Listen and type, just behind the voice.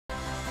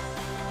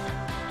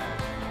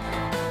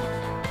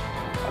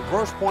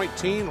Grosse Pointe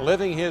teen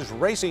living his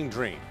racing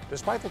dream,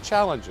 despite the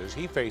challenges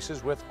he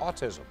faces with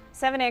autism.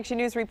 7 Action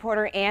News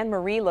reporter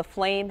Anne-Marie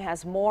LaFlame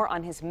has more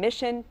on his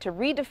mission to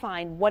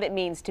redefine what it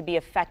means to be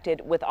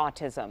affected with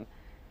autism.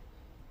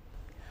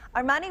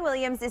 Armani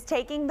Williams is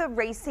taking the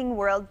racing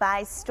world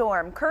by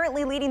storm,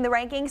 currently leading the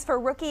rankings for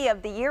Rookie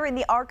of the Year in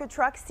the ARCA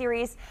Truck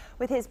Series.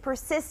 With his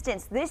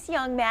persistence, this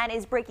young man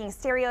is breaking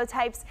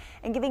stereotypes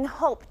and giving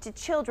hope to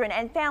children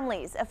and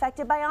families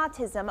affected by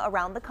autism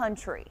around the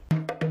country.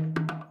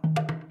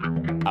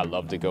 I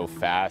love to go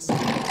fast.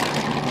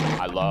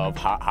 I love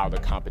how the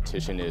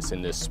competition is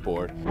in this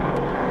sport.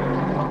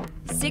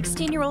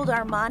 16-year-old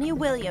Armani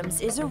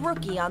Williams is a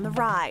rookie on the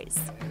rise.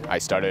 I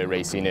started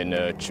racing in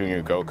the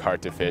junior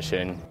go-kart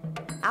division.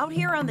 Out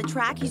here on the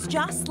track, he's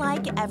just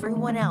like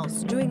everyone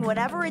else, doing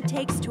whatever it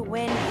takes to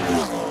win.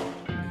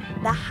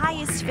 The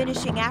highest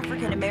finishing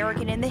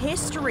African-American in the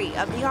history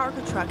of the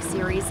ARCA Truck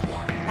Series,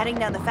 heading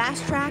down the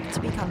fast track to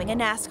becoming a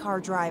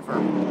NASCAR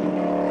driver.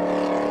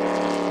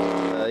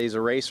 He's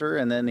a racer,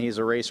 and then he's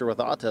a racer with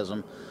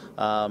autism.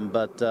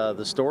 But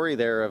the story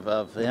there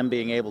of him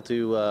being able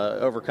to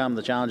overcome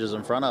the challenges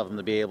in front of him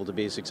to be able to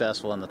be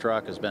successful in the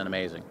truck has been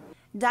amazing.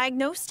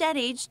 Diagnosed at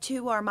age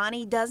 2,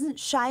 Armani doesn't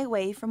shy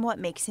away from what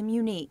makes him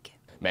unique.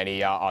 Many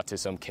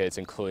autism kids,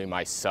 including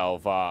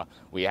myself,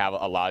 we have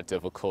a lot of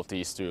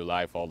difficulties through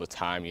life all the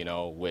time, you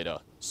know, with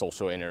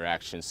social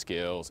interaction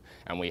skills,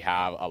 and we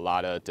have a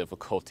lot of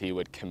difficulty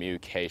with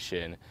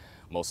communication.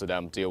 Most of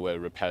them deal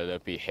with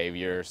repetitive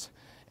behaviors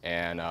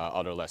and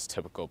other less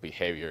typical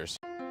behaviors.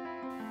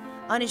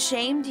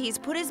 Unashamed, he's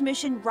put his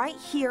mission right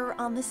here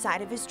on the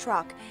side of his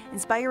truck,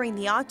 inspiring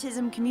the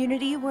autism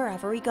community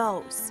wherever he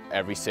goes.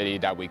 Every city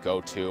that we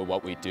go to,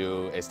 what we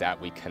do is that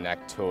we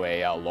connect to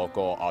a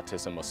local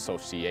autism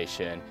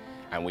association,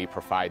 and we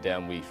provide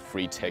them with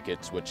free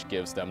tickets, which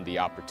gives them the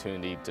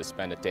opportunity to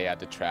spend a day at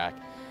the track.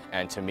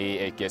 And to me,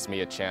 it gives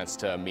me a chance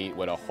to meet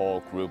with a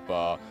whole group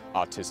of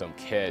autism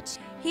kids.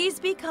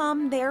 He's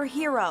become their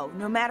hero.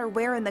 No matter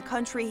where in the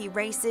country he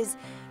races,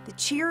 the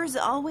cheers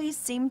always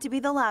seem to be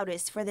the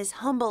loudest for this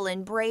humble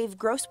and brave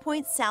Grosse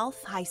Pointe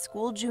South High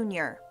School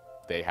junior.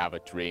 They have a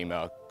dream,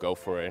 go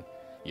for it,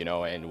 you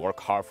know, and work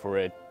hard for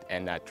it,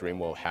 and that dream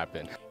will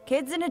happen.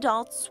 Kids and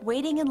adults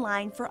waiting in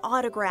line for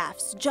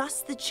autographs,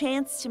 just the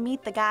chance to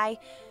meet the guy,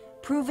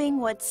 proving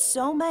what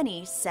so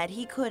many said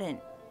he couldn't.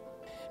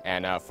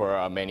 And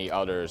for many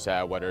others,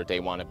 whether they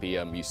want to be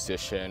a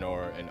musician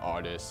or an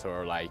artist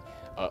or like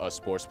a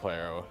sports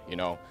player, you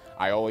know,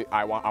 I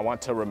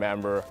want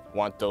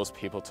those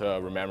people to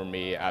remember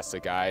me as the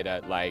guy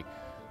that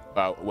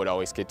would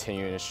always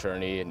continue in his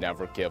journey and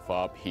never give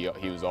up. He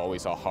was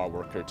always a hard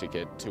worker to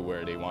get to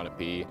where they want to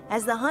be.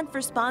 As the hunt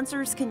for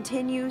sponsors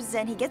continues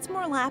and he gets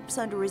more laps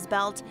under his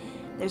belt,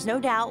 there's no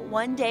doubt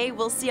one day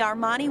we'll see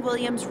Armani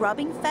Williams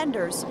rubbing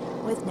fenders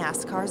with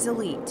NASCAR's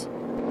elite.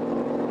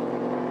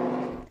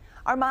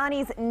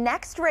 Armani's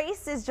next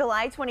race is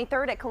July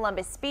 23rd at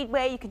Columbus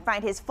Speedway. You can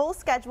find his full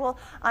schedule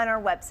on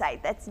our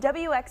website. That's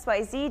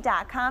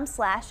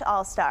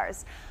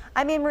WXYZ.com/allstars.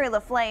 I'm Anne-Marie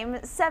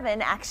LaFlame,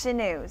 7 Action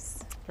News.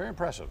 Very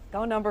impressive.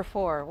 Go number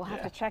 4. We'll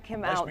have to check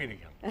him out. Nice meeting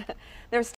him. There's